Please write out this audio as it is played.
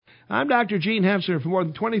I'm Dr. Gene Henssler. For more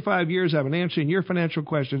than 25 years, I've been answering your financial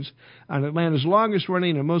questions on Atlanta's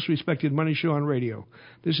longest-running and most respected money show on radio.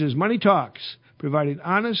 This is Money Talks, providing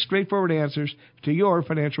honest, straightforward answers to your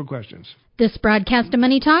financial questions. This broadcast of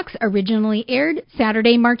Money Talks originally aired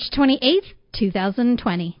Saturday, March 28th,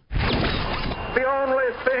 2020. The only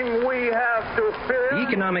thing we have to fear... The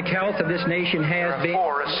economic health of this nation has been...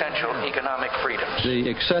 Four essential economic freedoms. The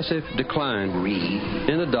excessive decline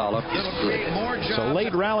in the dollar. It's a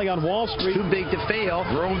late rally on Wall Street. Too big to fail.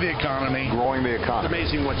 Grow the economy. Growing the economy.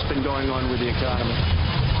 It's amazing what's been going on with the economy.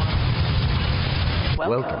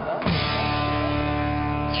 Welcome.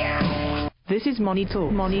 Yeah. This is Money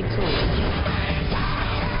Talk. Money Talk.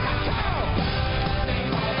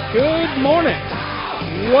 Good morning.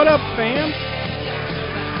 What up, fam?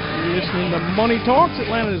 You're listening to Money Talks,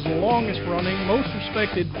 Atlanta's longest-running, most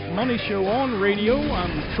respected money show on radio.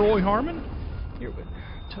 I'm Troy Harmon. Here,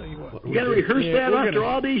 tell you what. You got to rehearse that after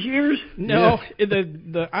all these years? No,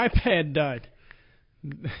 the iPad died.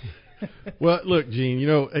 Well, look, Gene. You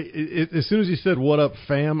know, as soon as you said "What up,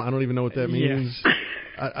 fam," I don't even know what that means.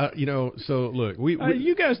 Yeah. So look, we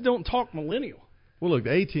you guys don't talk millennial. Well, look,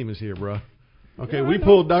 the A-team is here, bro. Okay, yeah, we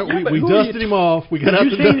pulled. We dusted him off. We got out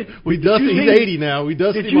the. We dusted. He's 80 now. We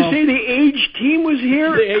dusted him off. Did you say the age team was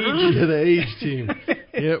here? The age team.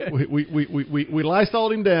 Yeah, we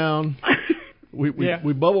Lysoled him down.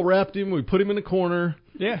 We bubble wrapped him. We put him in the corner.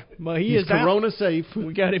 Yeah, but he's Corona out. safe.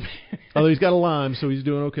 We got him. Although he's got a Lyme, so he's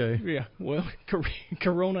doing okay. Yeah, well,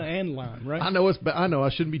 Corona and Lyme, right? I know I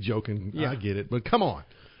shouldn't be joking. Yeah. I get it, but come on.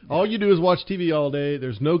 All you do is watch TV all day.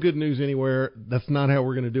 There's no good news anywhere. That's not how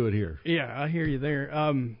we're going to do it here. Yeah, I hear you there.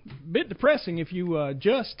 Bit depressing if you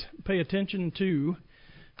just pay attention to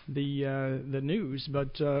the news,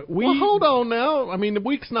 but well, hold on now. I mean, the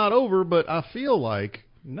week's not over, but I feel like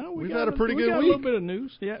we've had a pretty good week. A little bit of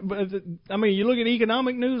news, yeah. But I mean, you look at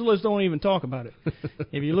economic news. Let's don't even talk about it.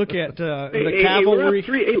 If you look at the cavalry,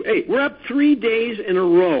 we're up 3 days in a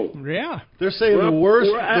row. Yeah, they're saying the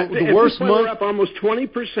worst month. We're up almost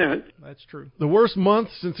 20%. That's true. The worst month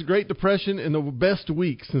since the Great Depression, and the best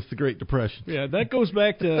week since the Great Depression. Yeah, that goes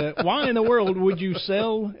back to why in the world would you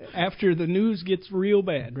sell after the news gets real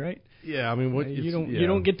bad, right? Yeah, I mean, you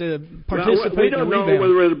don't get to participate. We don't know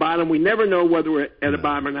whether we're at the bottom. We never know whether we're at the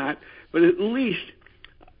bottom or not. But at least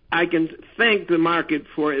I can thank the market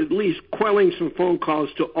for at least quelling some phone calls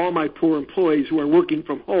to all my poor employees who are working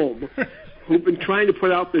from home, who've been trying to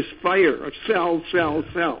put out this fire of sell.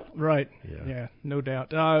 Right. Yeah, no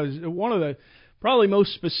doubt. One of the probably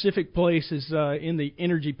most specific places in the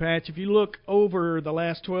energy patch. If you look over the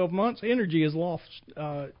last 12 months, energy has lost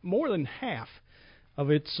more than half of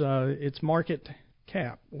its market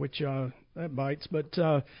cap, which that bites. But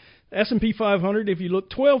S&P 500, if you look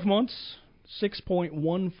 12 months,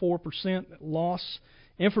 6.14% loss.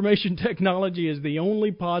 Information technology is the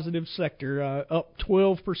only positive sector, up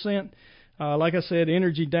 12%. Like I said,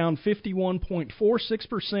 energy down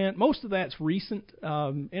 51.46%. Most of that's recent.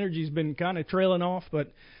 Energy's been kind of trailing off,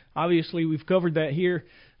 but obviously we've covered that here.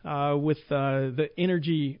 With the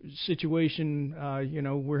energy situation,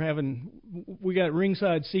 we got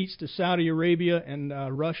ringside seats to Saudi Arabia and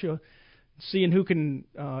Russia, seeing who can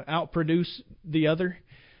outproduce the other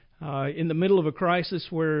in the middle of a crisis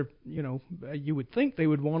where you would think they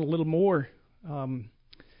would want a little more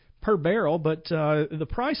per barrel, but the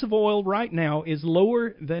price of oil right now is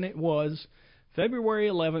lower than it was February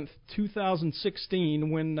 11th, 2016,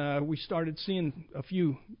 when we started seeing a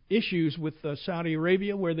few issues with Saudi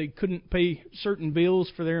Arabia where they couldn't pay certain bills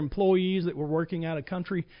for their employees that were working out of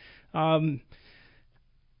country.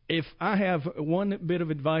 If I have one bit of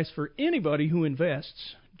advice for anybody who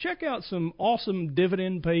invests, check out some awesome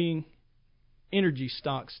dividend-paying energy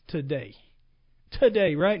stocks today.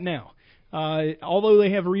 Today, right now. Although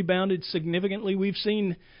they have rebounded significantly, we've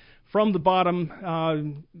seen from the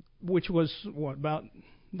bottom, which was, about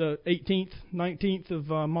the 18th, 19th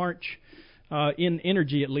of March, in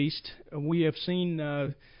energy at least, we have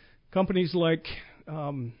seen companies like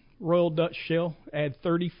Royal Dutch Shell add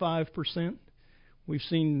 35%. We've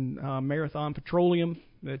seen Marathon Petroleum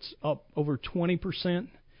that's up over 20%.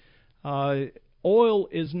 Oil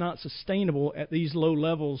is not sustainable at these low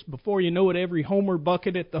levels. Before you know it, every Homer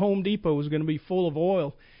bucket at the Home Depot is going to be full of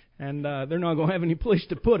oil, and they're not going to have any place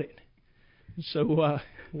to put it. So,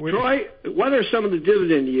 Troy, what are some of the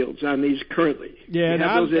dividend yields on these currently? Yeah,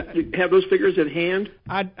 have those figures at hand?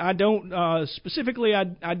 I don't specifically.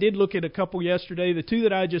 I did look at a couple yesterday. The two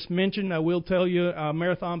that I just mentioned, I will tell you,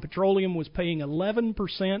 Marathon Petroleum was paying 11%,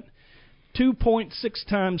 2.6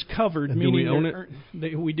 times covered. And do we own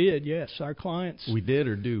it? We did, yes. Our clients. We did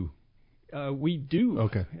or do? We do.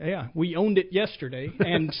 Okay. Yeah, we owned it yesterday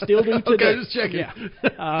and still do today. Okay, just checking.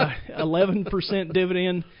 Yeah. 11%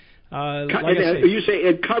 dividend. You say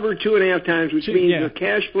it covered 2.5 times, which means the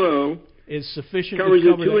cash flow is sufficient covers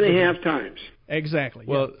to cover it 2.5 times. Exactly.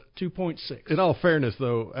 Well, 2.6. In all fairness,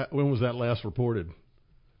 though, when was that last reported?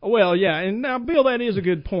 Well, yeah, and now, Bill, that is a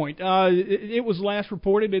good point. It was last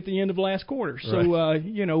reported at the end of last quarter. So, right.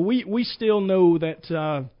 We still know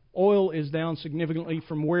that oil is down significantly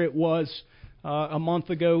from where it was a month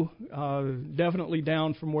ago, definitely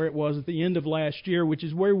down from where it was at the end of last year, which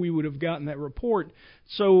is where we would have gotten that report.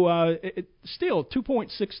 So, still,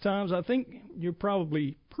 2.6 times, I think you're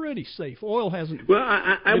probably pretty safe. Oil hasn't Well,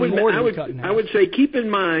 I would say keep in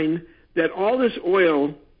mind that all this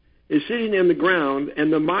oil is sitting in the ground,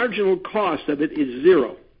 and the marginal cost of it is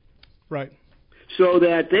zero. Right. So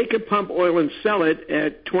that they could pump oil and sell it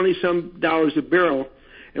at $20-some a barrel,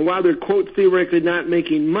 and while they're, quote, theoretically not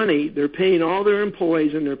making money, they're paying all their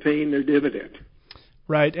employees and they're paying their dividend.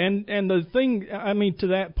 Right, and the thing, I mean, to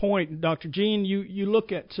that point, Dr. Gene, you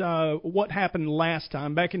look at what happened last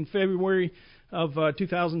time. Back in February of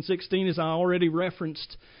 2016, as I already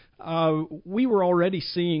referenced, we were already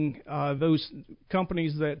seeing those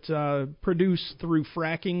companies that produce through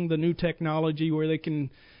fracking, the new technology where they can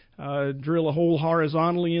drill a hole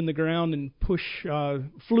horizontally in the ground and push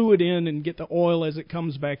fluid in and get the oil as it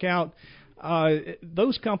comes back out.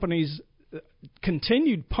 Those companies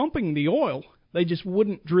continued pumping the oil. They just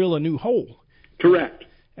wouldn't drill a new hole. Correct.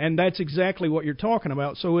 And that's exactly what you're talking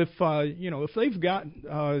about. So if they've got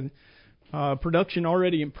production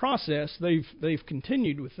already in process, they've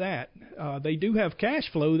continued with that. They do have cash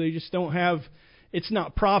flow. They just don't have. It's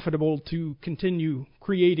not profitable to continue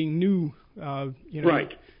creating new,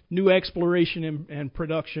 right. new exploration and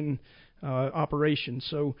production operations.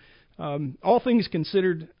 So all things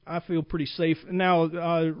considered, I feel pretty safe. Now,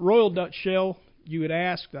 Royal Dutch Shell, you had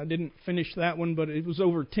asked. I didn't finish that one, but it was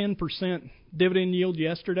over 10% dividend yield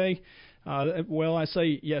yesterday. I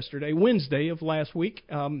say yesterday, Wednesday of last week,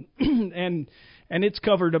 and it's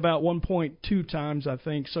covered about 1.2 times, I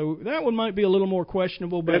think. So that one might be a little more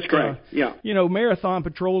questionable. But, that's correct. Yeah. Marathon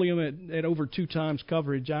Petroleum at over 2 times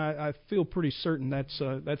coverage, I feel pretty certain that's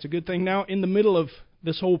a good thing. Now, in the middle of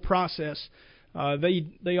this whole process,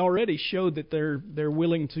 they already showed that they're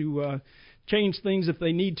willing to change things if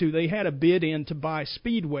they need to. They had a bid in to buy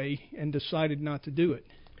Speedway and decided not to do it.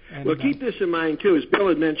 And, well, keep this in mind too, as Bill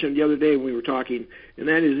had mentioned the other day when we were talking, and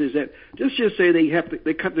that is that just say they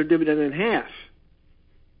cut their dividend in half.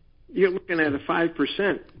 You're looking at a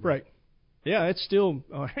 5%. Right. Yeah, it's still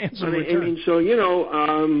a handsome return. I mean, so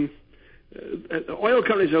oil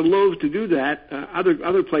companies are loath to do that.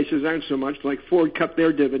 Other places aren't so much. Like Ford cut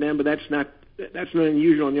their dividend, but that's not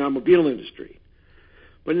unusual in the automobile industry.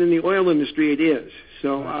 But in the oil industry, it is.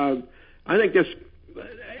 So I think that's.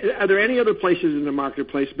 Are there any other places in the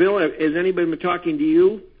marketplace? Bill, has anybody been talking to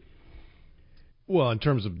you? Well, in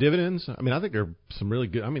terms of dividends, I mean, I think there are some really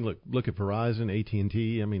good. I mean, look at Verizon,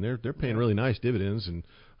 AT&T. I mean, they're paying really nice dividends, and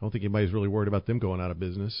I don't think anybody's really worried about them going out of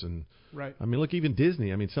business. And right. I mean, look, even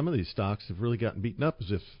Disney. I mean, some of these stocks have really gotten beaten up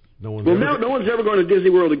as if no one's no one's ever going to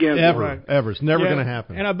Disney World again. Ever. It's never going to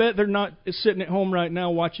happen. And I bet they're not sitting at home right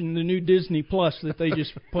now watching the new Disney Plus that they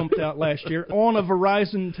just pumped out last year on a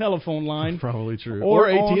Verizon telephone line. Probably true.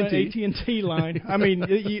 Or on an AT&T line. I mean,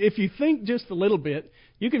 if you think just a little bit,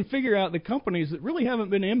 you can figure out the companies that really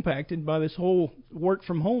haven't been impacted by this whole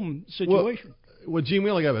work-from-home situation. Well, Gene,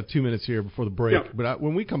 we only got about 2 minutes here before the break. Yeah. But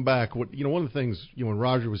when we come back, one of the things, when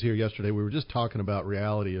Roger was here yesterday, we were just talking about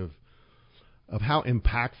reality of how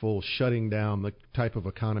impactful shutting down the type of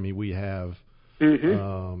economy we have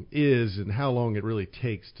is, and how long it really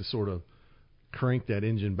takes to sort of crank that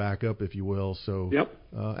engine back up, if you will. So,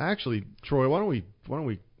 actually, Troy, why don't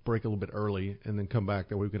we break a little bit early and then come back?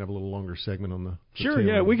 That way we can have a little longer segment on the. Sure,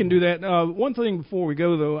 yeah, we can do that. One thing before we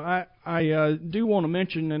go, though, I do want to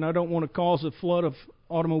mention, and I don't want to cause a flood of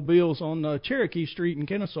automobiles on Cherokee Street in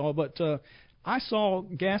Kennesaw, but I saw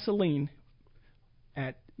gasoline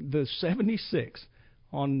at the 76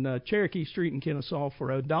 on Cherokee Street in Kennesaw for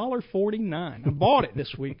 $1.49. I bought it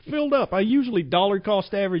this week, filled up. I usually dollar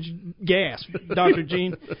cost average gas, Dr.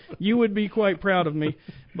 Gene. You would be quite proud of me.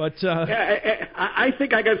 But I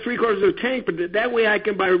think I got 3/4 of a tank, but that way I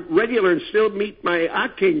can buy regular and still meet my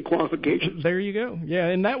octane qualifications. There you go. Yeah,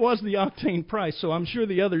 and that was the octane price, so I'm sure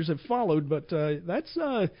the others have followed. But that's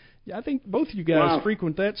I think both of you guys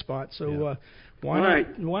frequent that spot, so why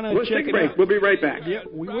not Let's check take a it break. out? We'll be right back. Yeah,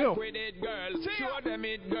 we will.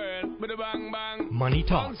 Money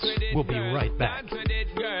Talks. We'll be right back.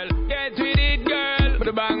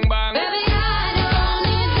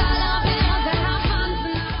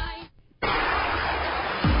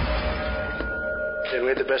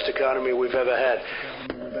 had the best economy we've ever had.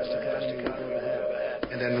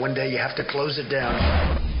 And then one day you have to close it down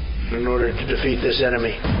in order to defeat this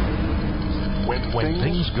enemy. When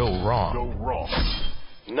things go wrong,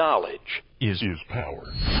 knowledge is power.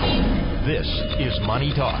 This is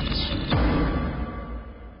Money Talks.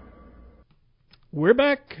 We're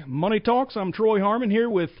back. Money Talks. I'm Troy Harmon here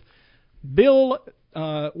with Bill.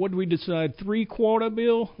 What did we decide? 3/4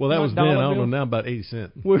 bill? Well, that was then. I don't know now about 80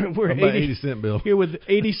 cents. We're about 80 cent bill. Here with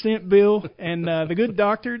 80 cent bill and the good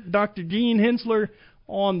doctor, Dr. Gene Henssler,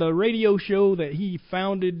 on the radio show that he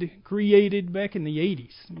created back in the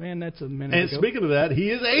 80s. Man, that's a minute ago. And speaking of that, he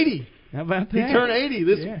is 80. How about that? He turned 80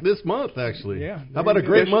 this month, actually. Yeah. How about a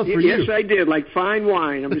great month for you? Yes, I did. Like fine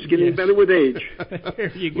wine. I'm just getting better with age.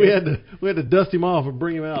 There you go. We had to dust him off and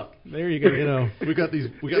bring him out. There you go. You know, we got these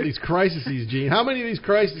crises, Gene. How many of these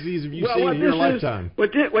crises have you seen in your lifetime?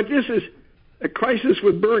 What this is a crisis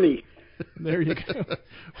with Bernie. There you go.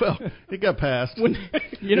 Well, it got passed.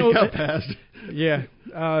 It got passed. Yeah.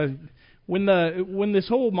 When this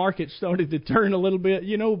whole market started to turn a little bit,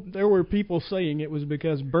 there were people saying it was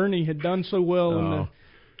because Bernie had done so well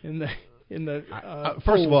in the.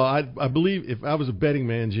 First of all, I believe if I was a betting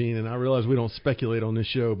man, Gene, and I realize we don't speculate on this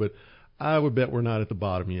show, but I would bet we're not at the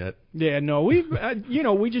bottom yet. Yeah, no, we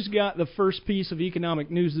just got the first piece of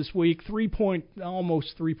economic news this week.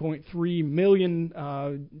 Almost 3.3 million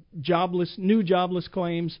new jobless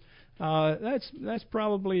claims. That's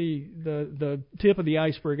probably the tip of the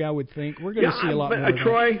iceberg, I would think. We're going to see a lot more.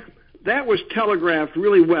 Troy, that was telegraphed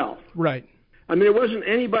really well. Right. I mean, there wasn't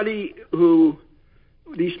anybody who,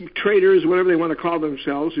 these traders, whatever they want to call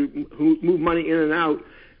themselves, who move money in and out,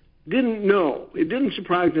 didn't know. It didn't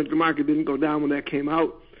surprise them that the market didn't go down when that came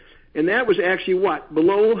out. And that was actually what?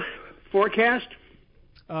 Below forecast?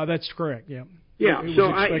 That's correct, yeah. Yeah,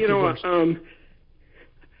 so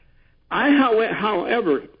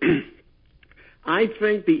however, I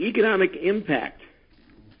think the economic impact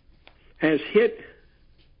has hit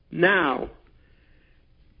now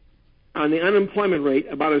on the unemployment rate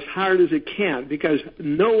about as hard as it can because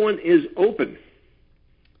no one is open.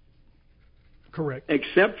 Correct.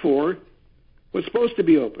 Except for what's supposed to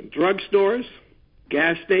be open. Drugstores,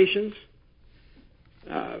 gas stations.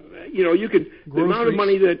 You could, groceries. The amount of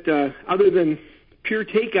money that, other than pure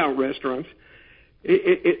takeout restaurants,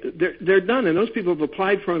 they're done, and those people have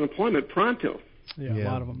applied for unemployment pronto. Yeah, a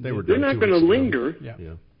lot of them. They're not going to linger.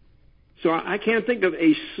 Yeah. So I can't think of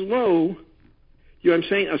a slow,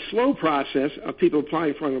 a slow process of people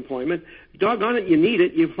applying for unemployment. Doggone it, you need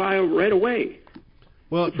it, you file right away.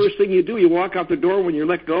 Well, the first thing you do, you walk out the door when you're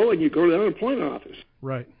let go, and you go to the unemployment office.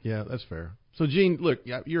 Right. Yeah, that's fair. So, Gene, look,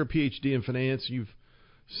 you're a Ph.D. in finance. You've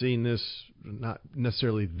seen this, not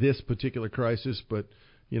necessarily this particular crisis, but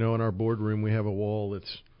in our boardroom we have a wall that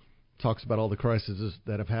talks about all the crises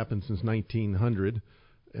that have happened since 1900.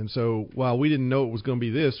 And so while we didn't know it was going to be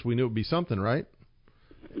this, we knew it would be something, right?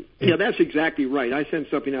 Yeah, that's exactly right. I sent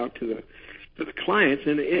something out to the clients,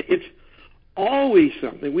 and it's always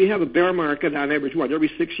something. We have a bear market on average,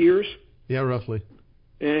 every 6 years? Yeah, roughly.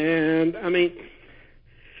 And, I mean,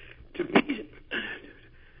 to me,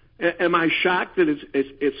 am I shocked that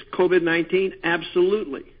it's COVID-19?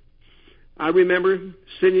 Absolutely. I remember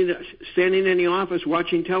standing in the office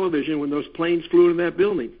watching television when those planes flew into that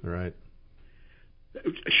building. Right.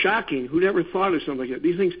 Shocking. Who never thought of something like that?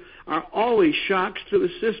 These things are always shocks to the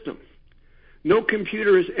system. No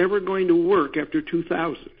computer is ever going to work after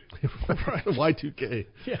 2000. Right, Y2K.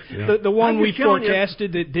 Yeah. The one we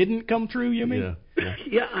forecasted that didn't come true, you mean? Yeah.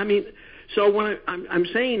 Yeah, I mean, so what I'm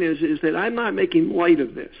saying is that I'm not making light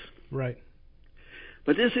of this. Right.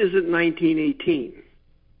 But this isn't 1918.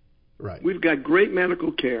 Right. We've got great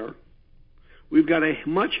medical care. We've got a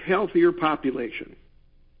much healthier population.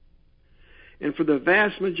 And for the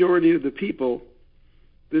vast majority of the people,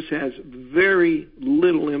 this has very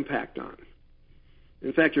little impact on.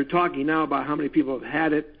 In fact, you're talking now about how many people have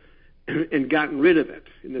had it and gotten rid of it,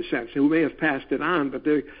 in a sense, who may have passed it on, but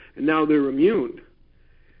now they're immune.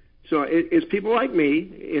 So it's people like me,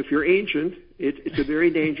 if you're ancient, it's a very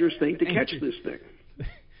dangerous thing to catch this thing.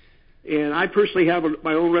 And I personally have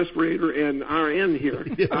my own respirator and RN here.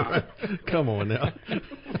 Yeah, right. Come on now.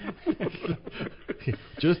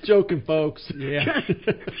 Just joking, folks. Yeah.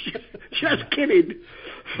 Just kidding.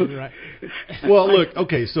 Right. Well, look,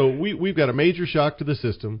 okay, so we've got a major shock to the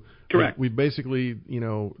system. Correct. We've basically,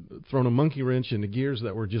 thrown a monkey wrench into gears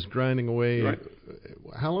that were just grinding away. Right.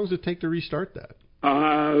 How long does it take to restart that?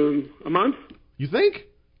 A month. You think?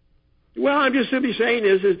 Well, I'm just simply saying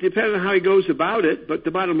is depending on how he goes about it. But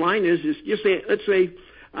the bottom line is just say, let's say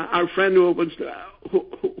our friend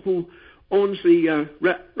who owns the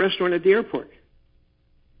restaurant at the airport.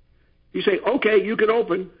 You say, okay, you can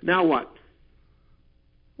open. Now what?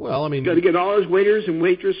 Well, I mean, got to get all his waiters and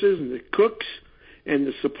waitresses and the cooks and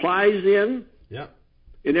the supplies in. Yeah.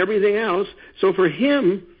 And everything else. So for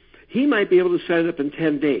him, he might be able to set it up in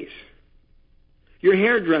 10 days. Your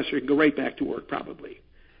hairdresser can go right back to work probably.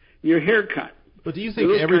 Your haircut. But do you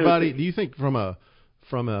think everybody? Do you think from a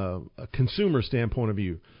consumer standpoint of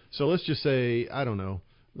view? So let's just say, I don't know.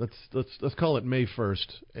 Let's call it May 1st,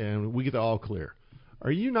 and we get the all clear.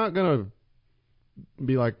 Are you not going to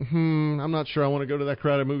be like, I'm not sure I want to go to that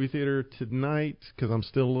crowded movie theater tonight because I'm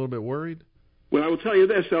still a little bit worried? Well, I will tell you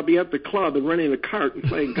this. I'll be at the club and running a cart and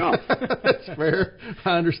playing golf. That's fair.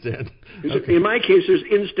 I understand. Okay. In my case, there's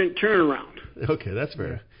instant turnaround. Okay, that's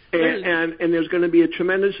fair. And there's going to be a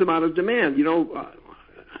tremendous amount of demand.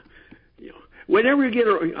 Whenever you get,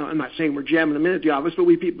 I'm not saying we're jamming them in at the office, but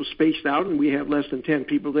we people spaced out and we have less than 10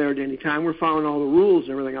 people there at any time. We're following all the rules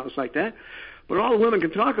and everything else like that. But all the women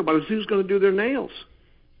can talk about is who's going to do their nails.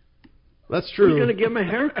 That's true. Who's going to give them a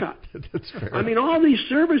haircut? That's fair. I mean, all these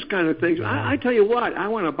service kind of things. I tell you what, I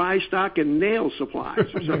want to buy stock in nail supplies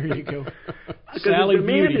or something. There you go. Because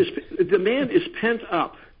the demand is pent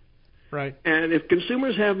up. Right. And if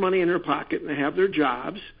consumers have money in their pocket and they have their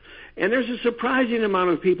jobs, and there's a surprising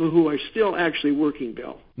amount of people who are still actually working,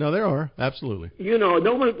 Bill. No, there are. Absolutely. We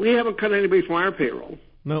haven't cut anybody from our payroll.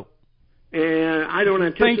 No. And I don't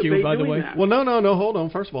anticipate Thank you, by the way. that. Well, no. Hold on.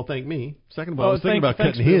 First of all, thank me. Second of all, I was thinking about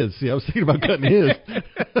cutting his. See, I was thinking about cutting his.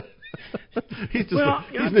 He's just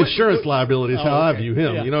he's an insurance liability is how I view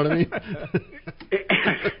him. Yeah. You know what I mean?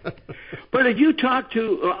 But if you talk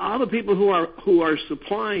to all the people who are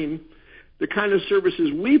supplying the kind of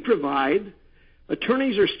services we provide,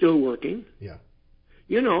 attorneys are still working. Yeah.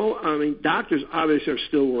 Doctors obviously are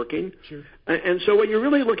still working. Sure. And so what you're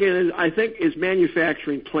really looking at, I think, is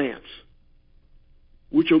manufacturing plants,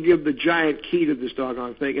 which will give the giant key to this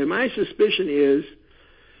doggone thing. And my suspicion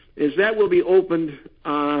is that will be opened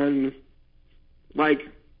on, like,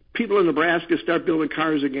 people in Nebraska start building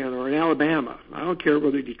cars again, or in Alabama. I don't care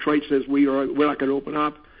whether Detroit says we're not going to open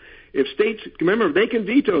up. If states, remember, they can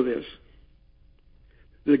veto this.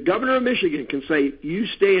 The governor of Michigan can say, you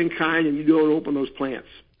stay in kind and you go and open those plants.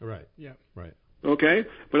 Right. Yeah. Right. Okay?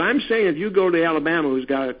 But I'm saying if you go to Alabama, who's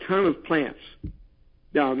got a ton of plants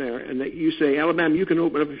down there, and that you say, Alabama, you can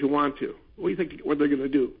open up if you want to. What do you think what they're going to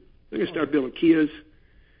do? They're going to start building Kias.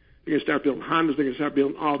 They're going to start building Hondas. They're going to start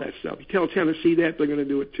building all that stuff. You tell Tennessee that, they're going to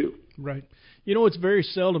do it too. Right. It's very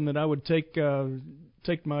seldom that I would take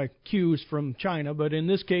my cues from China, but in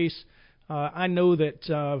this case, I know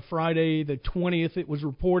that Friday the 20th, it was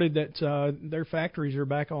reported that their factories are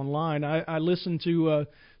back online. I listened to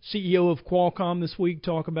CEO of Qualcomm this week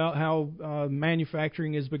talk about how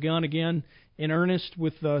manufacturing has begun again in earnest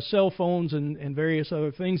with cell phones and various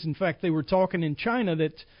other things. In fact, they were talking in China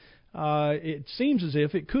that it seems as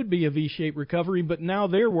if it could be a V-shaped recovery, but now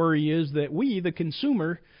their worry is that we, the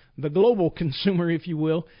consumer, the global consumer, if you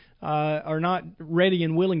will, are not ready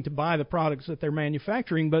and willing to buy the products that they're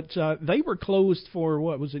manufacturing. But they were closed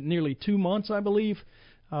for, nearly 2 months, I believe,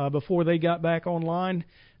 before they got back online.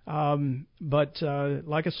 But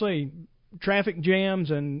like I say, traffic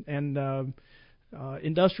jams and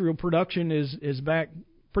industrial production is back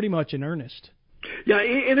pretty much in earnest. Yeah,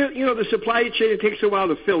 and the supply chain, it takes a while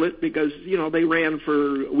to fill it because, they ran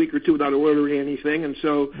for a week or two without ordering anything. And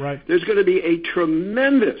so There's going to be a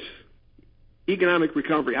tremendous economic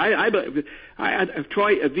recovery.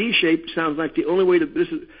 Troy, a V-shape sounds like the only way that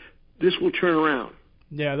this will turn around.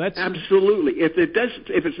 Yeah, that's absolutely. If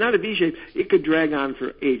it's not a V-shape, it could drag on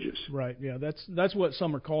for ages. Right. Yeah, that's what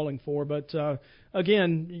some are calling for. But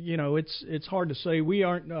again, it's hard to say. We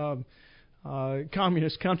aren't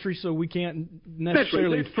communist country, so we can't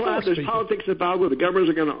necessarily force There's people. politics about where the governments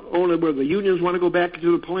are going to own it, where the unions want to go back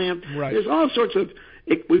to the plant. Right. There's all sorts of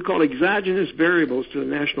we call exogenous variables to the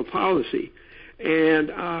national policy. And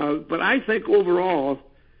but I think overall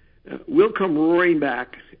we'll come roaring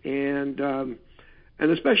back, and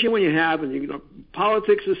especially when you have,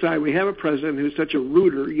 politics aside, we have a president who's such a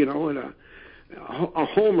rooter, and a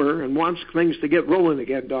homer and wants things to get rolling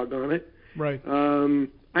again, doggone it. Right.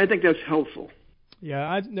 I think that's helpful.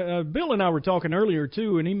 Yeah, Bill and I were talking earlier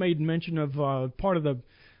too, and he made mention of part of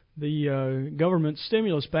the government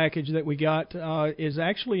stimulus package that we got is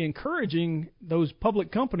actually encouraging those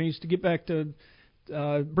public companies to get back to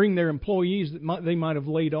bring their employees that they might have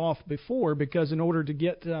laid off before, because in order to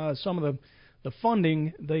get some of the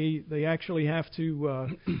funding, they actually have to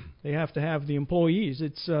have the employees.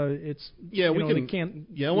 I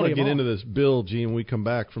want to get into this bill, Gene, when we come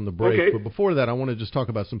back from the break. Okay. But before that, I want to just talk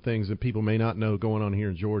about some things that people may not know going on here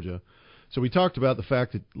in Georgia. So we talked about the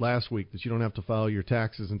fact that last week that you don't have to file your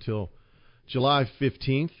taxes until July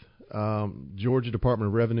 15th, Georgia Department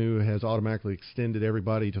of Revenue has automatically extended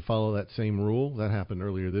everybody to follow that same rule. That happened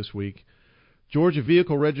earlier this week. Georgia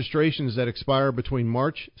vehicle registrations that expire between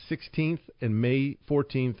March 16th and May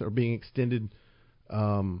 14th are being extended.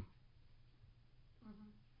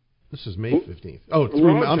 This is May 15th. Oh,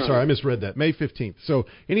 I'm sorry, I misread that. May 15th. So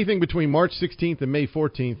anything between March 16th and May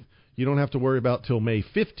 14th, you don't have to worry about till May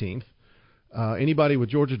 15th. Anybody with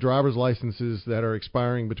Georgia driver's licenses that are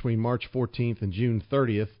expiring between March 14th and June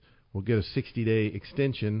 30th will get a 60-day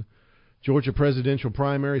extension. Georgia presidential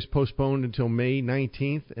primaries postponed until May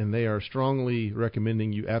 19th, and they are strongly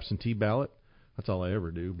recommending you absentee ballot. That's all I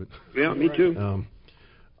ever do. But yeah, me too.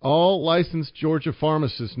 All licensed Georgia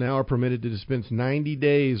pharmacists now are permitted to dispense 90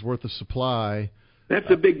 days worth of supply. That's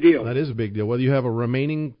a big deal. That is a big deal, whether you have a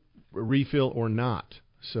remaining refill or not.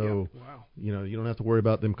 So, you don't have to worry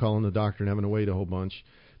about them calling the doctor and having to wait a whole bunch.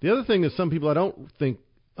 The other thing that some people I don't think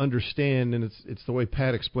understand, and it's the way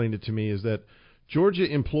Pat explained it to me, is that Georgia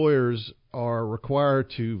employers are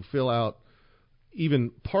required to fill out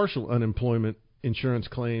even partial unemployment insurance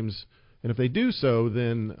claims, and if they do so,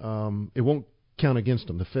 then it won't count against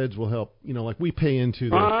them. The feds will help. Like we pay into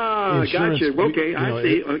the insurance. Gotcha. Okay, I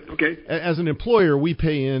see. Okay. As an employer, we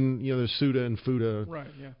pay in, there's SUTA and FUTA, right,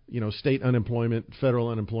 yeah. State unemployment, federal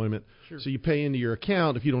unemployment. Sure. So you pay into your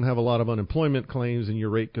account. If you don't have a lot of unemployment claims, and your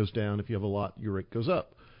rate goes down. If you have a lot, your rate goes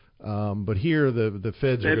up. But here, the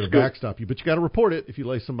feds are going to backstop you. But you got to report it if you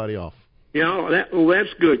lay somebody off. That's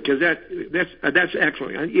good, because that's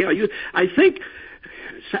excellent. I think,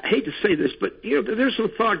 I hate to say this, but there's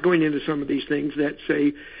some thought going into some of these things that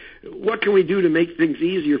say, what can we do to make things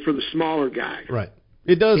easier for the smaller guy? Right.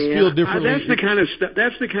 It does feel differently. That's the kind of stuff.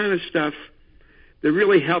 That's the kind of stuff that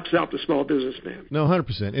really helps out the small businessman. No,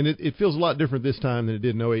 100%. And it feels a lot different this time than it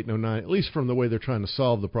did in 08 and 09, at least from the way they're trying to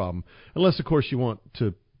solve the problem. Unless, of course, you want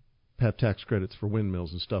to have tax credits for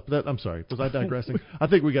windmills and stuff. I'm sorry, was I digressing? I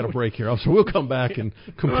think we got a break here. So we'll come back and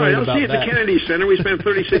complain about that. All right, I'll see at the Kennedy Center. We spent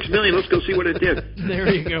 $36 million. Let's go see what it did.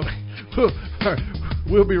 There you go. All right,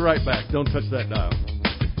 we'll be right back. Don't touch that dial.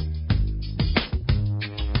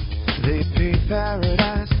 They paid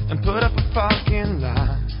paradise and put up a fucking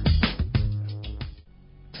line.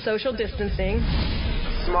 Social distancing.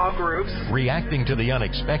 Small groups. Reacting to the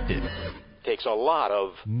unexpected. Takes a lot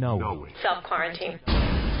of knowing. Self-quarantine.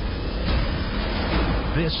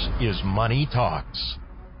 This is Money Talks.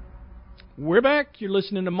 We're back. You're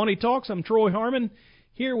listening to Money Talks. I'm Troy Harmon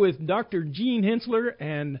here with Dr. Gene Henssler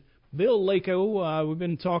and Bil Lako. We've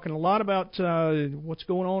been talking a lot about what's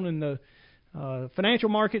going on in the financial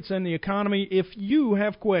markets and the economy. If you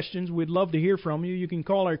have questions, we'd love to hear from you. You can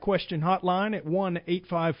call our question hotline at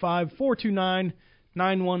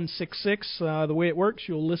 1-855-429-9166. The way it works,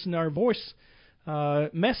 you'll listen to our voice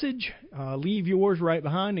message, leave yours right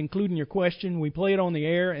behind, including your question. We play it on the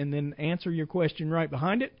air and then answer your question right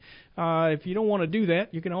behind it. If you don't want to do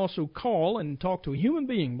that, you can also call and talk to a human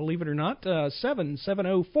being, believe it or not,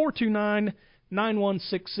 770-429-9166.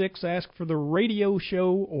 Ask for the radio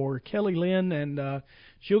show or Kelly Lynn, and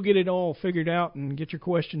she'll get it all figured out and get your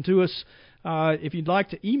question to us. If you'd like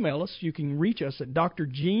to email us, you can reach us at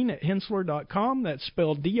drgene@henssler.com. That's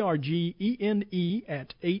spelled DRGENE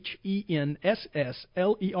at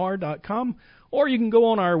HENSSLER.com. Or you can go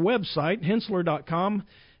on our website, henssler.com,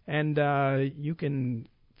 and you can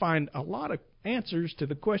find a lot of answers to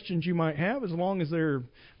the questions you might have, as long as they're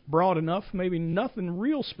broad enough. Maybe nothing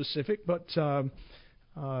real specific, but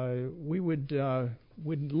we'd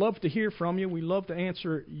love to hear from you. We love to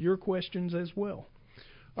answer your questions as well.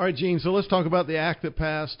 All right, Gene, so let's talk about the act that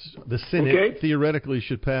passed. The Senate theoretically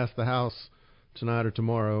should pass the House tonight or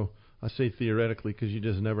tomorrow. I say theoretically because you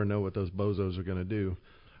just never know what those bozos are going to do.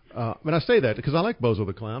 But I say that because I like Bozo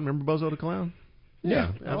the Clown. Remember Bozo the Clown?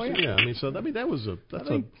 Yeah. Yeah. I mean, that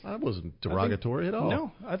wasn't derogatory at all.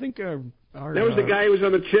 No, I think our that was the guy who was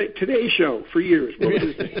on the Today Show for years. What was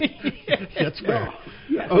his name? That's fair.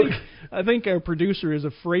 I think our producer is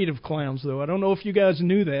afraid of clowns, though. I don't know if you guys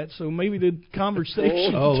knew that, so maybe the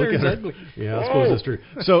conversation turns ugly. Yeah, I suppose that's true.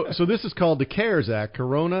 So this is called the CARES Act,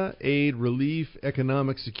 Corona Aid Relief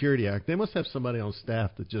Economic Security Act. They must have somebody on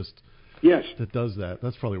staff that just that does that.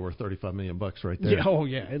 That's probably worth $35 million right there.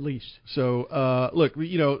 Yeah, at least. So look,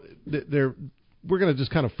 we're going to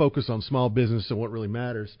just kind of focus on small business and what really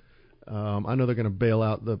matters. I know they're going to bail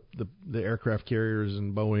out the aircraft carriers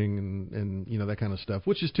and Boeing and that kind of stuff,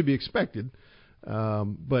 which is to be expected.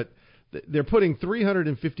 But they're putting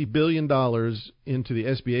 $350 billion into the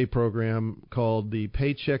SBA program called the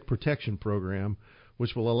Paycheck Protection Program,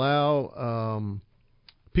 which will allow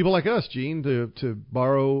people like us, Gene, to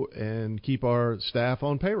borrow and keep our staff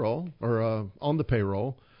on payroll or on the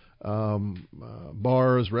payroll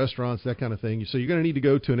bars, restaurants, that kind of thing. So you're going to need to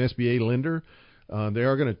go to an SBA lender. They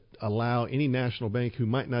are going to allow any national bank who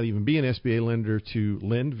might not even be an SBA lender to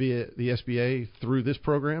lend via the SBA through this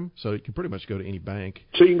program. So you can pretty much go to any bank.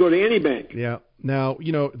 So you can go to any bank. Yeah. Now,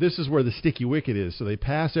 this is where the sticky wicket is. So they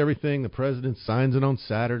pass everything. The president signs it on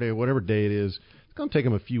Saturday or whatever day it is. It's going to take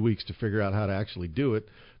them a few weeks to figure out how to actually do it.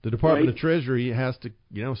 The Department of Treasury has to,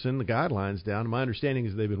 send the guidelines down. My understanding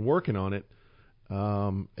is they've been working on it.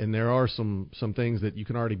 And there are some things that you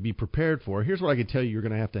can already be prepared for. Here's what I can tell you you're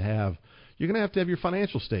going to have to have. You're going to have your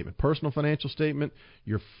financial statement, personal financial statement,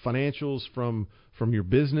 your financials from your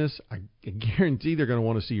business. I guarantee they're going to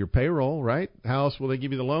want to see your payroll, right? How else will they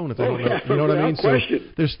give you the loan if they don't know? You know what I mean? So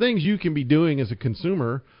there's things you can be doing as a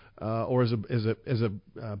consumer or as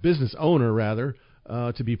a business owner, rather,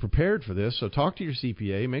 to be prepared for this. So talk to your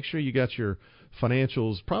CPA. Make sure you got your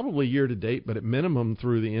financials probably year to date, but at minimum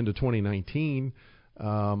through the end of 2019.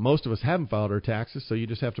 Most of us haven't filed our taxes, so you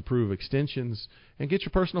just have to prove extensions and get your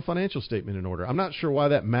personal financial statement in order. I'm not sure why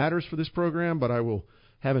that matters for this program, but I will,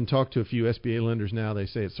 having talked to a few SBA lenders now, they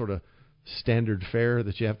say it's sort of standard fare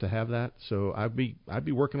that you have to have that. So I'd be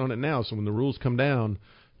working on it now. So when the rules come down,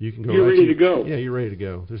 you can go. You're ready to go. Yeah, you're ready to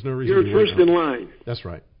go. There's no reason. You're first in line. That's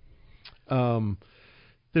right.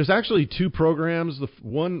 There's actually two programs. The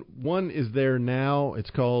one is there now. It's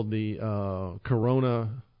called the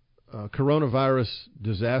Coronavirus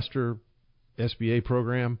Disaster SBA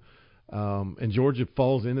program, and Georgia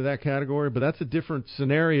falls into that category. But that's a different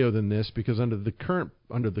scenario than this because under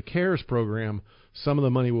the CARES program, some of the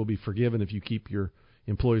money will be forgiven if you keep your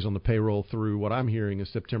employees on the payroll through what I'm hearing is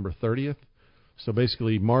September 30th. So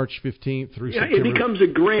basically March 15th through September. It becomes a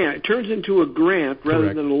grant. It turns into a grant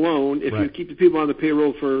rather than a loan if you keep the people on the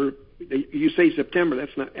payroll for, you say September.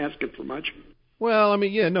 That's not asking for much. Well, I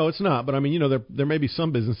mean, no, it's not. But, I mean, there may be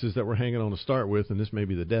some businesses that we're hanging on to start with, and this may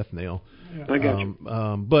be the death nail. Yeah. I got you.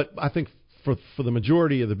 But I think for the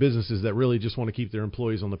majority of the businesses that really just want to keep their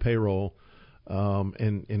employees on the payroll,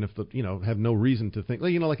 and if have no reason to think,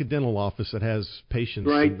 like a dental office that has patients,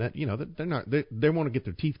 right? And that they want to get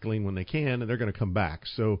their teeth cleaned when they can, and they're going to come back.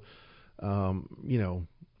 So,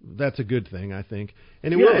 that's a good thing, I think.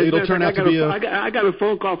 And it'll turn out to be I got a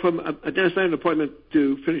phone call from a dentist. I had an appointment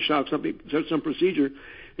to finish off some procedure.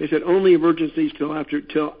 They said only emergencies till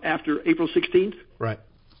after April 16th. Right.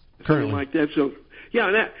 Currently, like that. So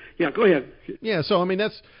go ahead. Yeah. So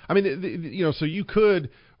so you could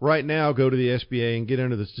right now go to the SBA and get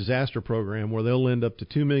into this disaster program where they'll lend up to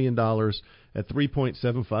 $2 million at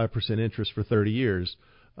 3.75% interest for 30 years.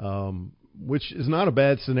 Which is not a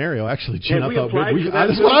bad scenario, actually, Jen. That's what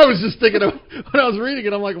I was just thinking of when I was reading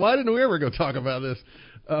it. I'm like, why didn't we ever go talk about this?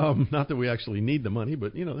 Not that we actually need the money,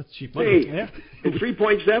 but, that's cheap money. Hey, it's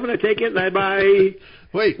 3.7, I take it, and I buy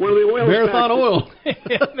one of the oil Marathon Oil.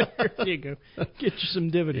 There you go. Get you some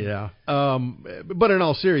dividends. Yeah. But in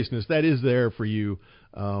all seriousness, that is there for you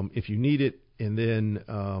if you need it. And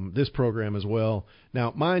then this program as well.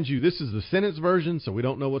 Now, mind you, this is the Senate's version, so we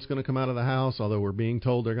don't know what's going to come out of the House, although we're being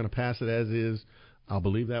told they're going to pass it as is. I'll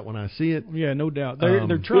believe that when I see it. Yeah, no doubt. They're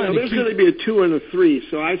trying there's going to be a 2 and a 3,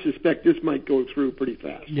 so I suspect this might go through pretty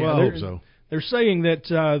fast. Yeah, well, I hope so. They're saying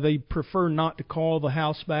that they prefer not to call the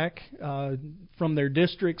House back from their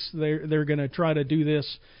districts. They're going to try to do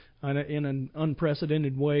this in an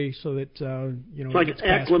unprecedented way so that, it's like an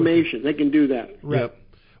acclamation. They can do that. Right. Yep.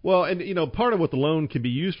 Well, and part of what the loan can be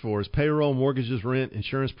used for is payroll, mortgages, rent,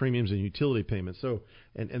 insurance premiums, and utility payments. So,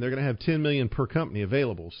 and they're going to have $10 million per company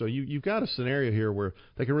available. So you've got a scenario here where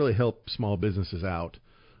they can really help small businesses out.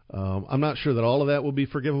 I'm not sure that all of that will be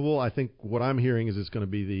forgivable. I think what I'm hearing is it's going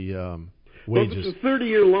to be the wages. Well, if it's a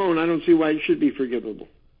 30-year loan, I don't see why it should be forgivable.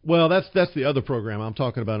 Well, that's the other program I'm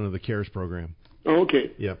talking about under the CARES program. Oh, okay.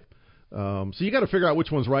 Yep. So you got to figure out which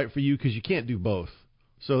one's right for you because you can't do both.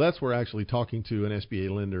 So that's where actually talking to an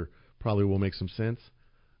SBA lender probably will make some sense.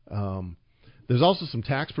 There's also some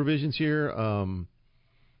tax provisions here.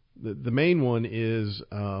 The main one is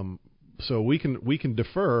so we can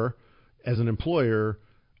defer as an employer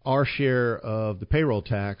our share of the payroll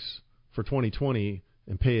tax for 2020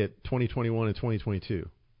 and pay it 2021 and 2022.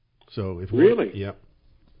 So if really,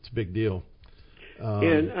 it's a big deal.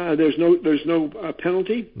 And there's no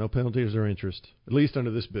penalty. No penalties or interest, at least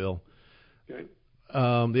under this bill. Okay.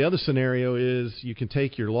 The other scenario is you can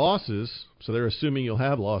take your losses, so they're assuming you'll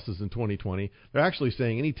have losses in 2020. They're actually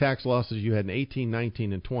saying any tax losses you had in 18,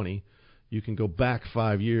 19, and 20, you can go back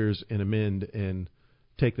 5 years and amend and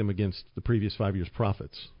take them against the previous 5 years'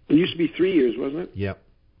 profits. It used to be 3 years, wasn't it? Yep.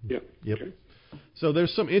 Yep. Okay. So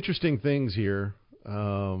there's some interesting things here.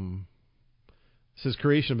 It says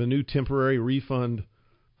creation of a new temporary refund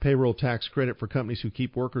payroll tax credit for companies who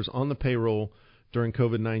keep workers on the payroll during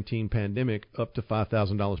COVID-19 pandemic up to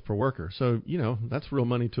 $5,000 per worker. So, that's real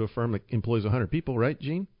money to a firm that employs 100 people, right,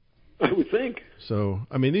 Gene? I would think. So,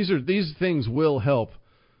 I mean, these things will help,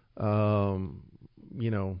 along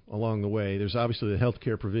the way. There's obviously the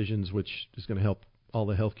healthcare provisions, which is going to help all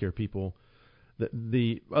the healthcare people.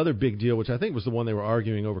 The other big deal, which I think was the one they were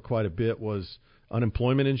arguing over quite a bit, was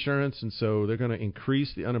unemployment insurance. And so they're going to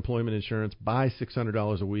increase the unemployment insurance by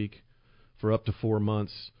 $600 a week for up to 4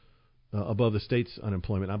 months above the state's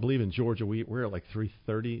unemployment. I believe in Georgia we're at like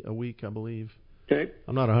 $330 a week, I believe. Okay.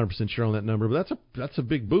 I'm not 100% sure on that number, but that's a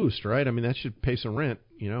big boost, right? I mean, that should pay some rent,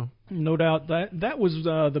 No doubt. That was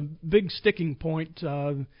the big sticking point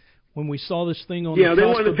when we saw this thing on. Yeah, they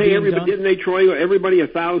wanted to pay everybody, didn't they, Troy? Everybody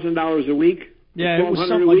 $1,000 a week. Yeah, it was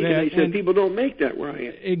something like that. And they said people don't make that,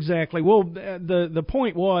 right? Exactly. Well, the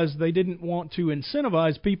point was they didn't want to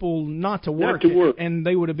incentivize people not to work. And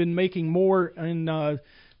they would have been making more in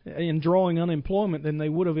drawing unemployment than they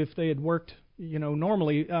would have if they had worked,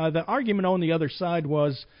 normally. The argument on the other side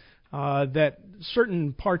was that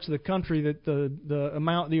certain parts of the country that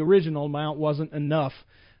the original amount wasn't enough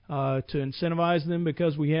to incentivize them,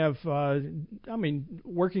 because we have,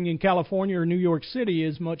 working in California or New York City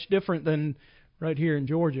is much different than right here in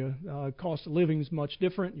Georgia. Cost of living is much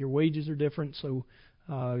different. Your wages are different. So,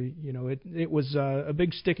 it was a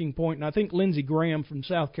big sticking point. And I think Lindsey Graham from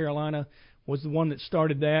South Carolina was the one that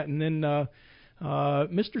started that. And then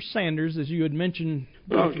Mr. Sanders, as you had mentioned,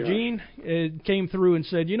 Dr. Gene, came through and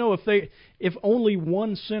said, if only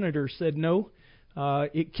one senator said no,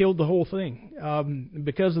 it killed the whole thing,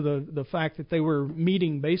 because of the fact that they were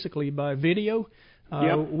meeting basically by video.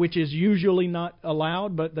 Which is usually not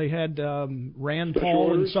allowed, but they had Rand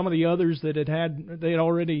Paul and some of the others that they had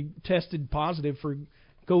already tested positive for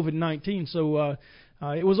COVID-19. So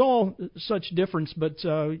it was all such difference, but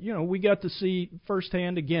we got to see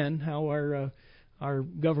firsthand again how our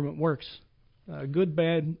government works. Good,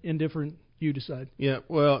 bad, indifferent, you decide. Yeah,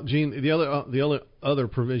 well, Gene, the other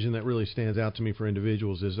provision that really stands out to me for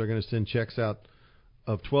individuals is they're going to send checks out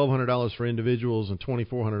of $1,200 for individuals and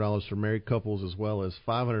 $2,400 for married couples, as well as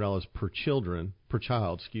 $500 per child.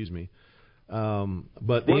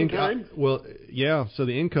 But the income, so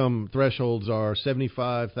the income thresholds are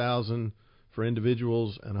 $75,000 for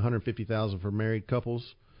individuals and $150,000 for married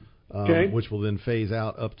couples, which will then phase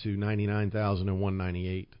out up to $99,000 and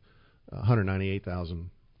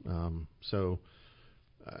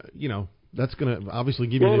 $198,000. That's going to obviously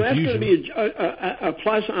give you an infusion. Well, that's going to be a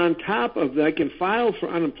plus on top of that. Can file for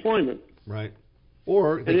unemployment. Right.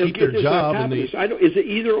 Or they keep their job. Is it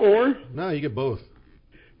either or? No, you get both.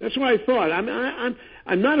 That's what I thought. I'm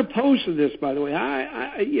not opposed to this, by the way.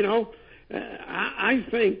 I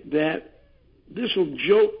think that this will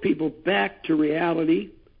jolt people back to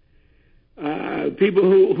reality.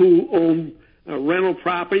 People who own rental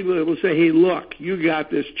property will say, hey, look, you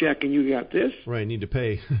got this check and you got this. Right, you need to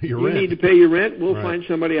pay your rent. You need to pay your rent. We'll find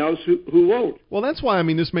somebody else who won't. Well, that's why,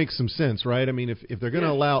 this makes some sense, right? If they're going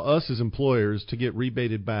to allow us as employers to get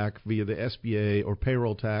rebated back via the SBA or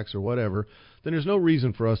payroll tax or whatever, then there's no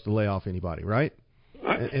reason for us to lay off anybody, right?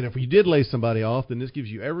 And if we did lay somebody off, then this gives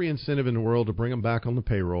you every incentive in the world to bring them back on the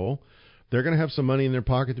payroll. They're going to have some money in their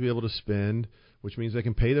pocket to be able to spend, which means they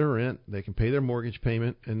can pay their rent, they can pay their mortgage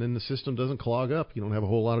payment, and then the system doesn't clog up. You don't have a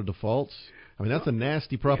whole lot of defaults. That's a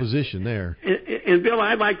nasty proposition there. And Bill,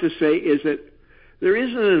 I'd like to say is that there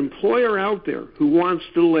isn't an employer out there who wants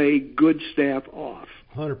to lay good staff off.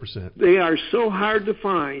 100%. They are so hard to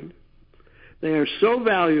find. They are so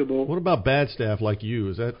valuable. What about bad staff like you?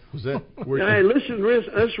 Was that where Hey, listen to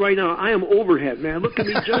this right now. I am overhead, man. Look at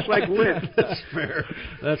me just like Lift. That's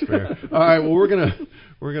fair. All right, well, we're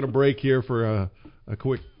gonna break here for a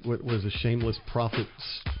quick, what was a shameless profits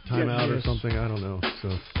timeout or something? I don't know. So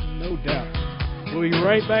no doubt. We'll be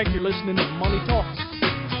right back. You're listening to Money Talks.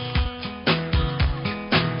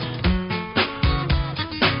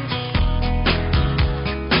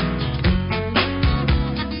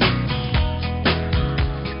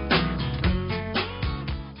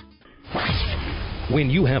 When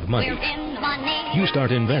you have money, you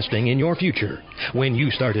start investing in your future. When you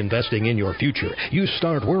start investing in your future, you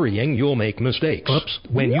start worrying you'll make mistakes. Oops.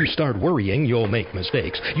 When you start worrying you'll make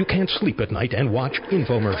mistakes, you can't sleep at night and watch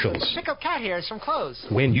infomercials. Pick up cat hairs from clothes.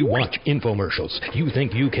 When you watch infomercials, you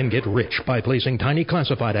think you can get rich by placing tiny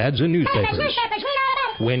classified ads in newspapers.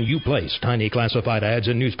 When you place tiny classified ads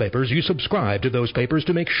in newspapers, you subscribe to those papers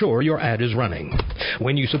to make sure your ad is running.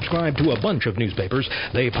 When you subscribe to a bunch of newspapers,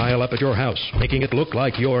 they pile up at your house, making it look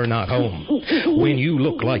like you're not home. When you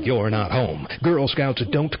look like you're not home, Girl Scouts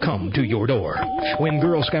don't come to your door. When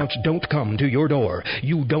Girl Scouts don't come to your door,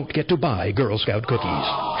 you don't get to buy Girl Scout cookies.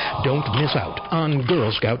 Don't miss out on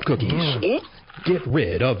Girl Scout cookies. Get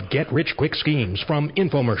rid of get-rich-quick schemes from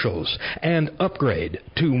infomercials and upgrade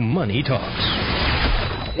to Money Talks.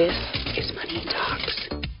 This is Money Talks.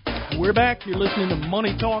 We're back. You're listening to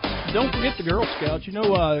Money Talks. Don't forget the Girl Scouts. You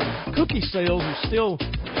know, cookie sales are still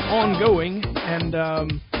ongoing, and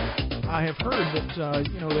I have heard that,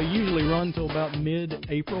 they usually run till about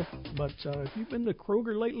mid-April. But if you've been to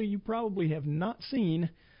Kroger lately, you probably have not seen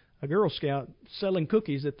a Girl Scout selling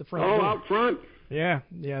cookies at the front door. Oh, out front. Yeah.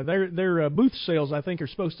 Their booth sales, I think, are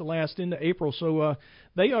supposed to last into April, so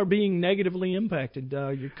they are being negatively impacted.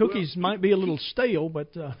 Your cookies might be a little stale,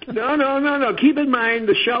 but... No. Keep in mind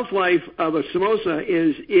the shelf life of a samosa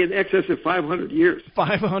is in excess of 500 years.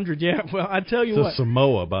 500, yeah. Well, I tell you it's what. It's a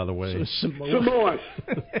Samoa, by the way. Samoa.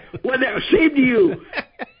 Well, now, same to you.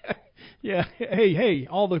 Yeah. Hey,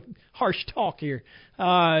 all the harsh talk here.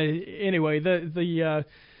 Anyway, the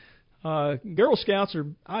Girl Scouts are,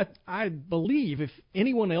 I believe, if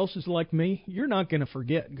anyone else is like me, you're not going to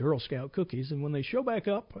forget Girl Scout cookies. And when they show back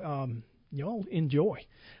up, y'all enjoy.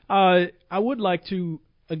 I would like to,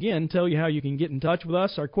 again, tell you how you can get in touch with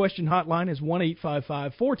us. Our question hotline is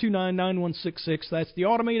 1-855-429-9166. That's the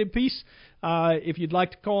automated piece. If you'd like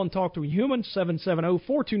to call and talk to a human,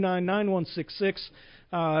 770-429-9166.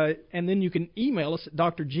 And then you can email us at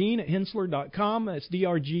drgene@henssler.com. That's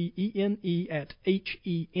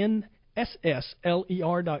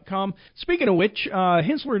drgene@HENSSLER.com. Speaking of which,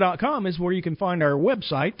 Henssler.com is where you can find our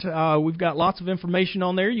website. We've got lots of information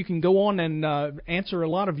on there. You can go on and answer a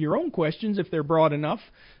lot of your own questions if they're broad enough.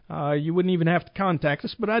 You wouldn't even have to contact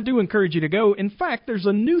us, but I do encourage you to go. In fact, there's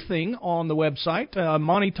a new thing on the website,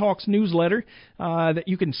 Money Talks newsletter, that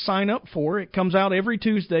you can sign up for. It comes out every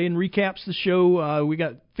Tuesday and recaps the show. We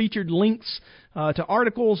got featured links to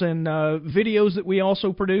articles and videos that we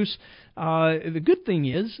also produce. The good thing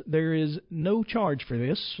is there is no charge for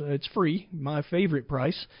this. It's free, my favorite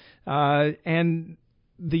price. And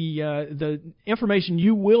the information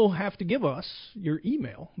you will have to give us, your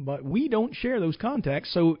email, but we don't share those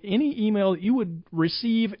contacts. So any email that you would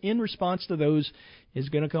receive in response to those is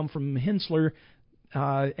going to come from Henssler.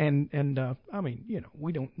 I mean,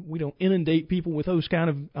 we don't inundate people with those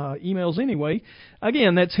kind of emails anyway.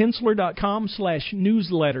 Again, that's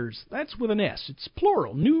henssler.com/newsletters. That's with an S. It's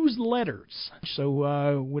plural, newsletters.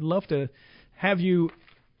 So we'd love to have you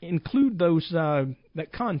include those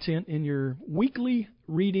that content in your weekly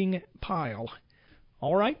reading pile.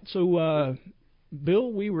 All right. So,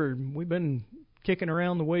 Bill, we've been kicking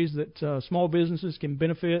around the ways that small businesses can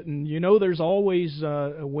benefit, and there's always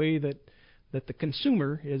a way that the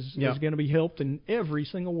consumer is going to be helped in every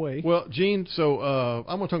single way. Well, Gene, so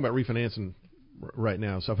I'm going to talk about refinancing right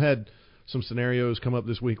now. So I've had some scenarios come up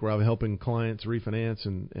this week where I'm helping clients refinance,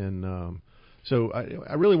 and so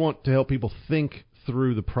I really want to help people think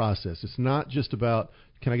through the process. It's not just about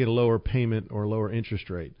can I get a lower payment or a lower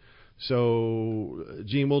interest rate. So,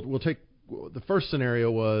 Gene, we'll take the first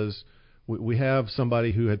scenario was we have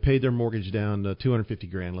somebody who had paid their mortgage down to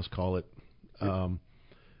 $250,000, let's call it,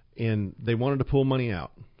 and they wanted to pull money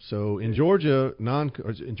out. So in Georgia,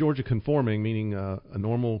 conforming, meaning a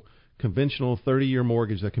normal conventional 30-year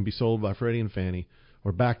mortgage that can be sold by Freddie and Fannie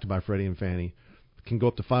or backed by Freddie and Fannie can go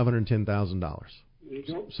up to $510,000.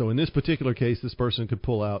 So in this particular case, this person could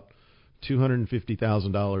pull out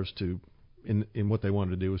 $250,000 in what they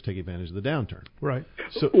wanted to do was take advantage of the downturn. Right.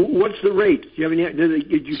 So what's the rate? Do you have any?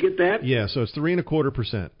 Did you get that? Yeah. So it's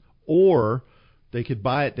 3.25%, or they could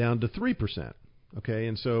buy it down to 3%. Okay,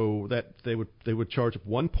 and so that they would charge up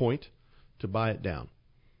 1 point to buy it down.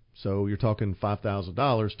 So you're talking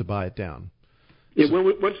 $5,000 to buy it down. Yeah.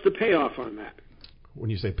 What's the payoff on that? When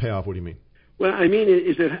you say payoff, what do you mean? Well, I mean,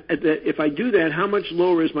 is that if I do that, how much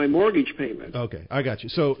lower is my mortgage payment? Okay, I got you.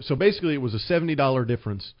 So basically, it was a $70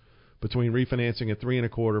 difference between refinancing at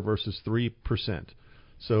 3.25% versus 3%.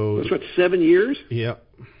 So that's what, 7 years? Yeah.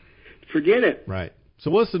 Forget it. Right.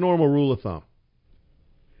 So what's the normal rule of thumb?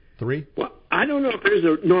 3? Well, I don't know if there's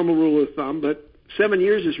a normal rule of thumb, but 7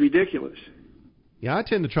 years is ridiculous. Yeah, I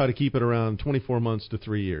tend to try to keep it around 24 months to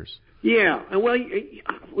 3 years. Yeah, and well,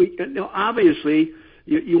 obviously.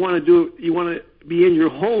 You want to be in your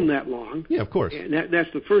home that long. Yeah, of course. And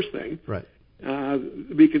that's the first thing. Right.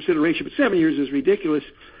 Be consideration. But 7 years is ridiculous.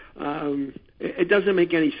 It doesn't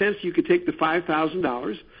make any sense. You could take the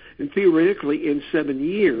 $5,000 and theoretically in 7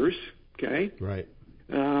 years, okay? Right.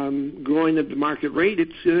 growing at the market rate,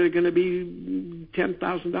 it's going to be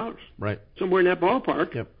 $10,000. Right. Somewhere in that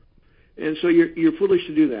ballpark. Yep. And so you're foolish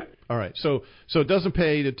to do that. All right. So it doesn't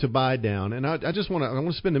pay to buy down. And I want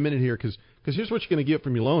to spend a minute here because here's what you're going to get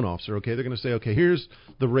from your loan officer. Okay, they're going to say, okay, here's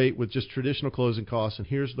the rate with just traditional closing costs, and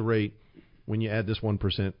here's the rate when you add this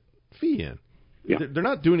 1% fee in. Yeah. They're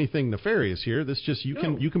not doing anything nefarious here. That's just you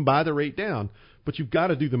can buy the rate down, but you've got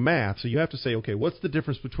to do the math. So you have to say, okay, what's the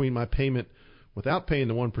difference between my payment without paying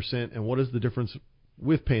the 1%, and what is the difference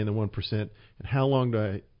with paying the 1%, and how long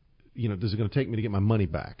is it going to take me to get my money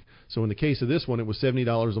back? So in the case of this one, it was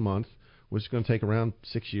 $70 a month, which is going to take around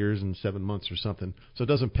 6 years and 7 months or something. So it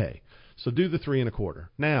doesn't pay. So do the 3 1/4.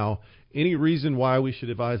 Now, any reason why we should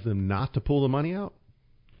advise them not to pull the money out?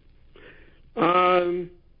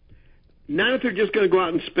 Not if they're just going to go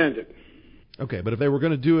out and spend it. Okay, but if they were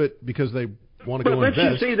going to do it because they want to go invest.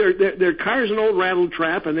 Let's just say their car's an old rattle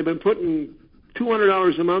trap, and they've been putting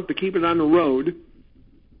 $200 a month to keep it on the road.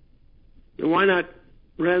 Then why not,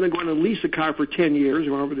 rather than going to lease a car for 10 years,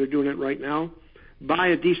 or however they're doing it right now, buy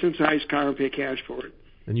a decent-sized car and pay cash for it.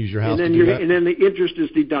 And use your house to do that? And then the interest is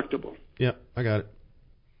deductible. Yeah, I got it.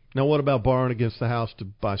 Now, what about borrowing against the house to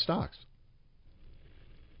buy stocks?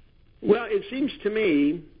 Well, it seems to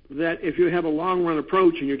me that if you have a long-run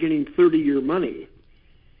approach and you're getting 30-year money,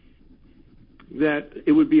 that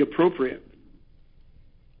it would be appropriate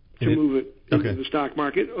to move it into the stock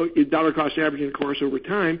market, dollar cost averaging, of course, over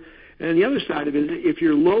time. And the other side of it is if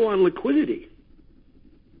you're low on liquidity,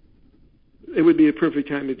 it would be a perfect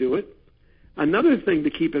time to do it. Another thing to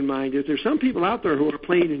keep in mind is there's some people out there who are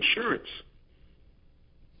playing insurance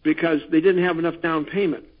because they didn't have enough down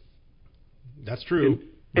payment. That's true.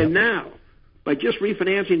 And now, by just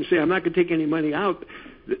refinancing and say, I'm not going to take any money out,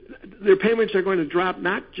 their payments are going to drop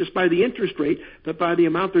not just by the interest rate, but by the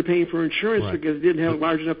amount they're paying for insurance because they didn't have a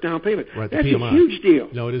large enough down payment. Right, that's a huge deal.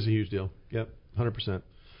 No, it is a huge deal. Yep, 100%.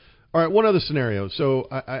 All right, one other scenario. So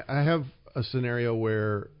I have a scenario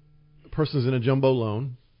where a person's in a jumbo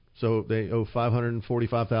loan, so they owe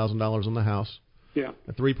 $545,000 on the house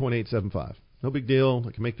at 3.875. No big deal.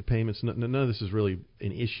 They can make the payments. None of this is really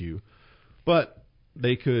an issue. But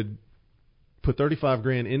they could put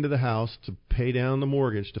 $35,000 into the house to pay down the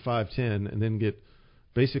mortgage to $510,000 and then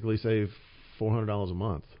basically save $400 a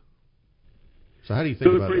month. So how do you think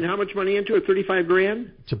about it? So putting how much money into it?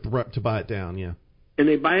 $35,000 to buy it down, yeah. And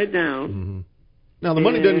they buy it down. Mm-hmm. Now the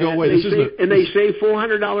money doesn't go away. They save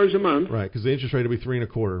 $400 a month. Right, because the interest rate will be 3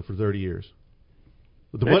 1/4 for 30 years.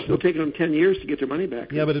 But that's still taking them 10 years to get their money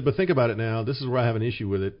back. Yeah, but think about it now. This is where I have an issue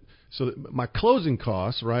with it. So my closing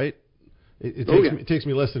costs, right? It takes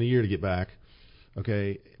me less than a year to get back.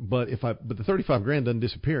 Okay, but the $35,000 doesn't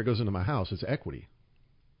disappear. It goes into my house. It's equity.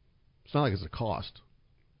 It's not like it's a cost,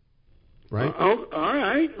 right? All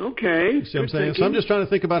right, okay. You see what I'm saying? So I'm just trying to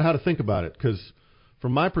think about how to think about it because,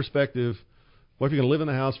 from my perspective, what if you're going to live in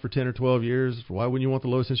the house for 10 or 12 years? Why wouldn't you want the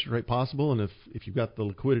lowest interest rate possible? And if you've got the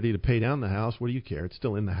liquidity to pay down the house, what do you care? It's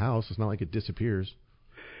still in the house. It's not like it disappears.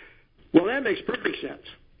 Well, that makes perfect sense.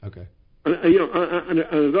 Okay.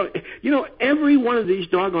 Every one of these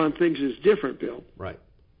doggone things is different, Bill. Right.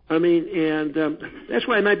 I mean, and that's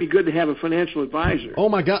why it might be good to have a financial advisor. Oh,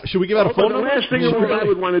 my God. Should we give out a phone number? The last thing I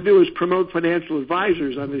would want to do is promote financial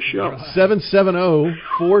advisors on this show.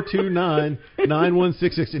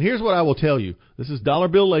 770-429-9166. And here's what I will tell you. This is Dollar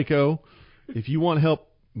Bil Lako. If you want help,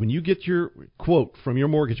 when you get your quote from your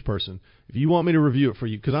mortgage person, if you want me to review it for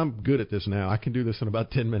you, because I'm good at this now. I can do this in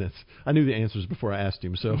about 10 minutes. I knew the answers before I asked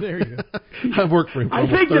him. So there you go. I've worked for him for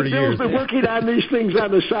almost 30 years. I think that Bill's been working on these things on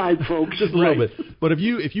the side, folks. Just a little bit. But if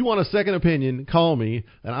you want a second opinion, call me,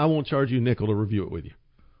 and I won't charge you a nickel to review it with you.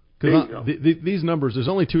 Because these numbers, there's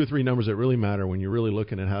only 2 or 3 numbers that really matter when you're really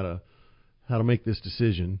looking at how to make this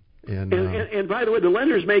decision. And by the way, the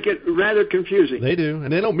lenders make it rather confusing. They do,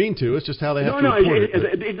 and they don't mean to. It's just how they have to report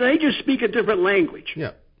it. They just speak a different language.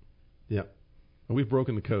 Yeah. And we've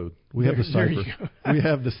broken the code. We have the cipher. We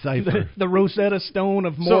have the cipher. The Rosetta Stone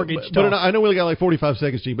of mortgage talk. But I know we only got like 45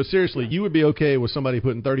 seconds, Gene, but seriously, you would be okay with somebody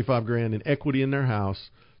putting $35,000 in equity in their house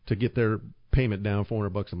to get their payment down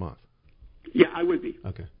 $400 a month? Yeah, I would be.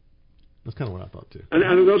 Okay. That's kind of what I thought, too. And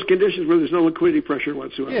under those conditions where there's no liquidity pressure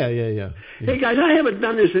whatsoever. Yeah. Hey, guys, I haven't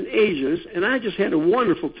done this in ages, and I just had a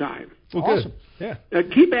wonderful time. Well, awesome. Good. Yeah.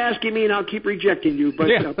 Keep asking me, and I'll keep rejecting you, but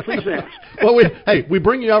please ask. Well, we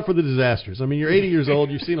bring you out for the disasters. I mean, you're 80 years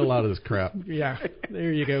old. You've seen a lot of this crap. Yeah,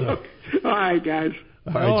 there you go. All right, guys.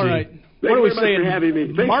 All right. What are we saying? For having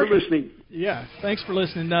me. Thanks for listening. Yeah, thanks for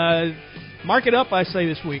listening. Mark it up, I say,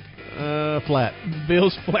 this week. Flat.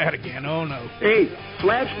 Bill's flat again. Oh, no. Hey,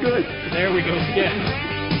 flat's good. There we go. Yeah.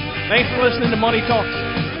 Thanks for listening to Money Talks.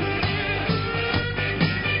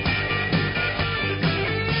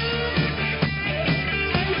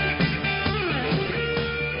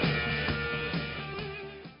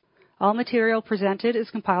 All material presented is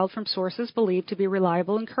compiled from sources believed to be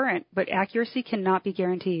reliable and current, but accuracy cannot be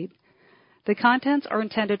guaranteed. The contents are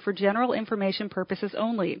intended for general information purposes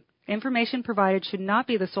only. Information provided should not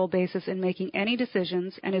be the sole basis in making any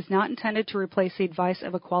decisions and is not intended to replace the advice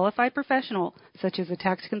of a qualified professional, such as a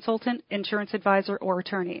tax consultant, insurance advisor, or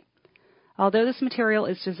attorney. Although this material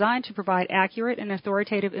is designed to provide accurate and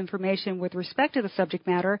authoritative information with respect to the subject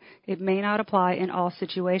matter, it may not apply in all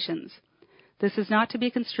situations. This is not to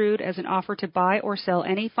be construed as an offer to buy or sell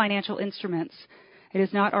any financial instruments. It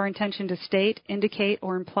is not our intention to state, indicate,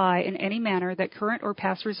 or imply in any manner that current or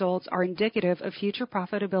past results are indicative of future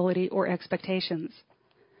profitability or expectations.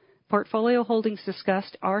 Portfolio holdings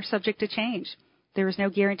discussed are subject to change. There is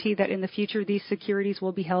no guarantee that in the future these securities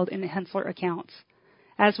will be held in Henssler accounts.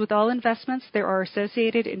 As with all investments, there are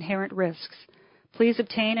associated inherent risks. Please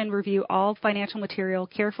obtain and review all financial material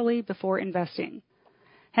carefully before investing.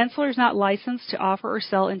 Henssler is not licensed to offer or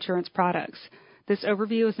sell insurance products. This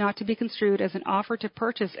overview is not to be construed as an offer to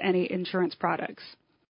purchase any insurance products.